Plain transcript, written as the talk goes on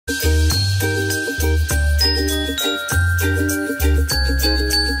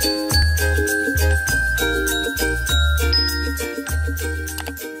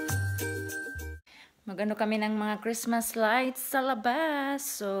mag-ano kami ng mga Christmas lights sa labas.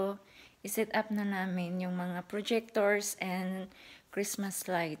 So, iset up na namin yung mga projectors and Christmas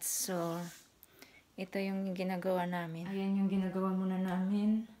lights. So, ito yung ginagawa namin. Ayan yung ginagawa muna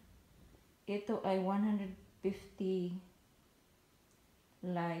namin. Ito ay 150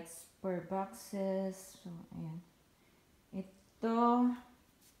 lights per boxes. So, ayan. Ito.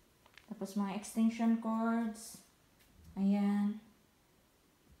 Tapos mga extension cords. Ayan.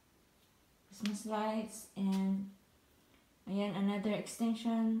 Christmas lights. And, ayan, another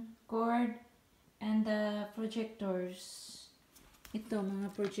extension cord. And the projectors. Ito,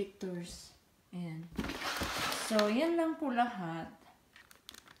 mga projectors. Ayan. So, yan lang po lahat.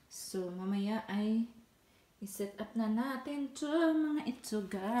 So, mamaya ay i-set up na natin to mga ito,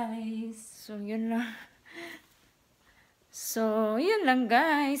 guys. So, yun lang. So, yun lang,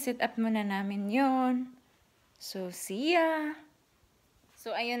 guys. Set up muna namin yun. So, see ya.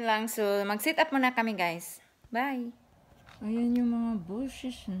 So, ayun lang. So, mag-set up muna kami, guys. Bye. Ayan yung mga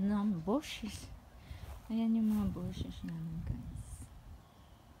bushes na bushes. Ayan yung mga bushes namin, guys.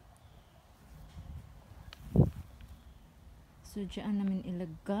 So, dyan namin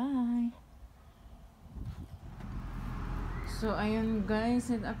ilagay. So, ayun guys,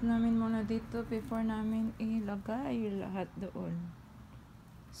 set up namin muna dito before namin ilagay lahat doon.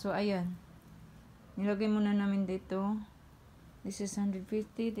 So, ayan. Nilagay muna namin dito. This is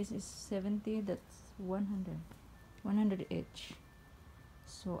 150, this is 70, that's 100. 100 each.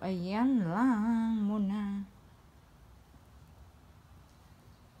 So, ayan lang muna.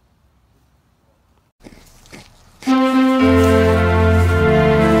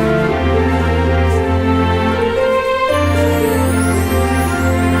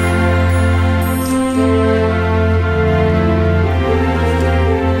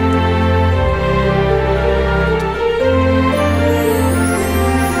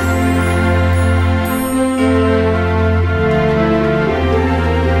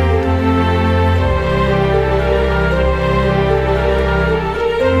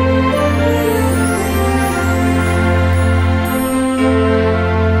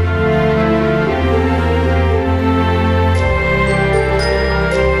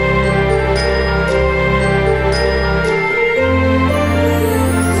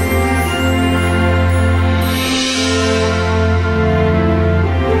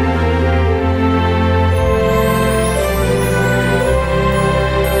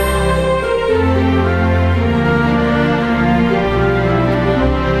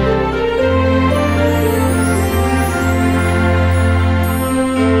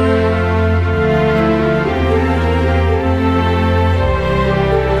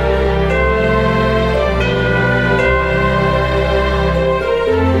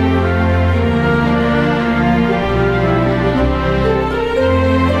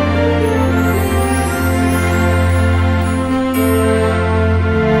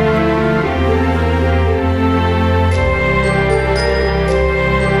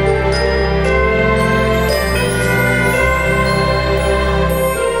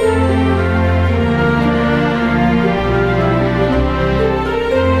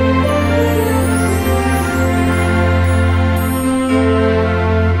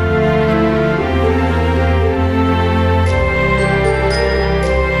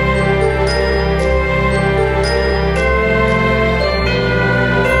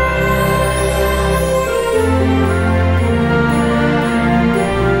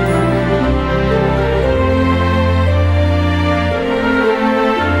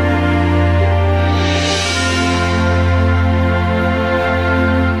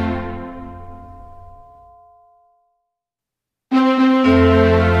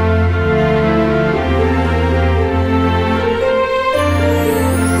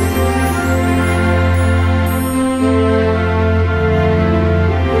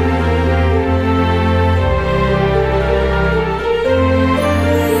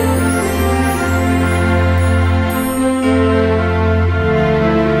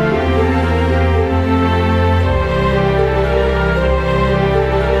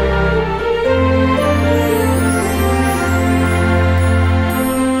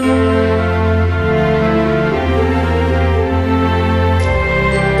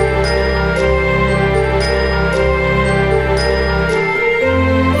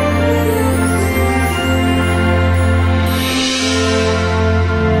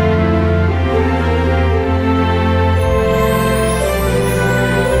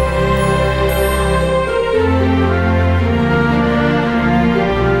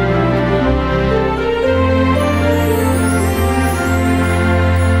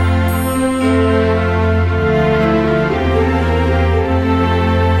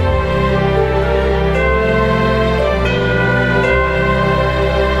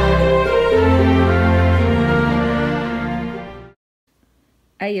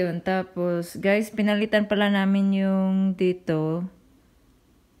 Ayun, tapos guys, pinalitan pala namin yung dito,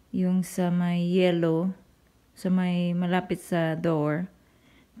 yung sa may yellow, sa may malapit sa door.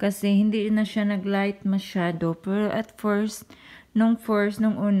 Kasi hindi na siya nag-light masyado. Pero at first, nung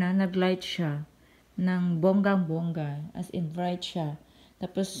una, nag-light siya ng bonggang-bongga, as in bright siya.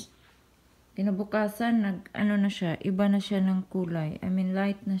 Tapos, kinabukasan, ano na siya, iba na siya ng kulay. I mean,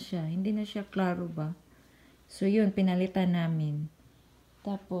 light na siya. Hindi na siya klaro ba? So, yun, pinalitan namin.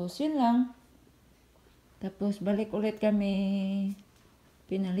 Tapos, yun lang. Tapos, balik ulit kami.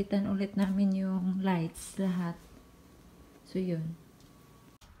 Pinalitan ulit namin yung lights, lahat. So, yun.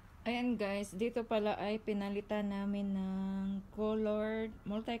 Ayan guys, dito pala ay pinalitan namin ng colored,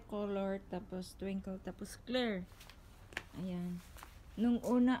 multicolored, tapos twinkle, tapos clear. Ayan. Nung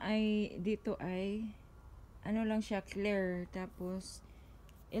una ay, dito ay, ano lang siya, clear. Tapos,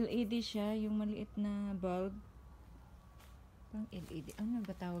 LED siya, yung maliit na bulb. Pang LED. Ano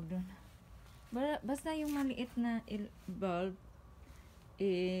ba tawag doon? Basta yung maliit na bulb,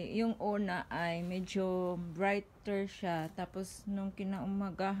 yung una ay medyo brighter siya. Tapos, nung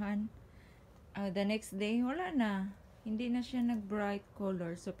kinaumagahan, the next day, wala na. Hindi na siya nag-bright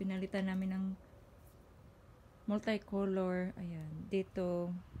color. So, pinalitan namin ng multicolor. Ayan.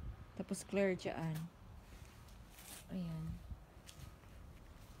 Dito. Tapos, clear dyan. Ayan.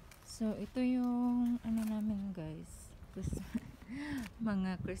 So, ito yung ano namin guys.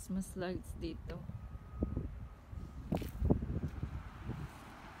 Mga Christmas lights dito.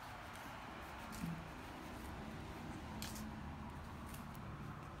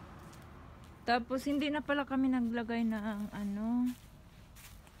 Tapos hindi na pala kami naglagay ng ano,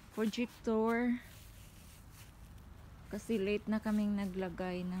 projector. Kasi late na kaming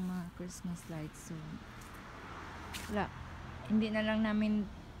naglagay ng mga Christmas lights. So, wala. Hindi na lang namin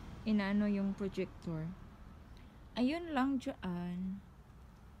inaano yung projector. Ayun lang dyan.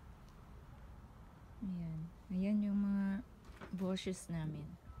 Ayan. Ayan yung mga bushes namin.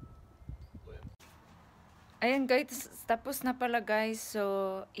 Ayan guys, tapos na pala guys.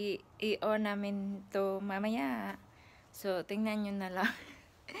 So, i-on namin to mamaya. So, tingnan nyo na lang.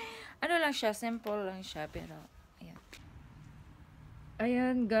 Ano lang siya, simple lang siya. Pero, ayan.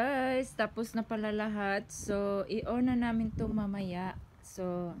 Ayan guys, tapos na pala lahat. So, i-on na namin to mamaya.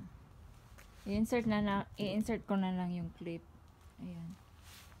 So, i-insert ko na lang yung clip. Ayan.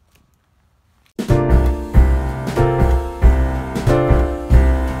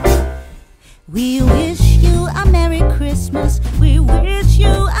 We wish you a Merry Christmas. We wish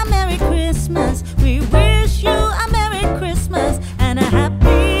you a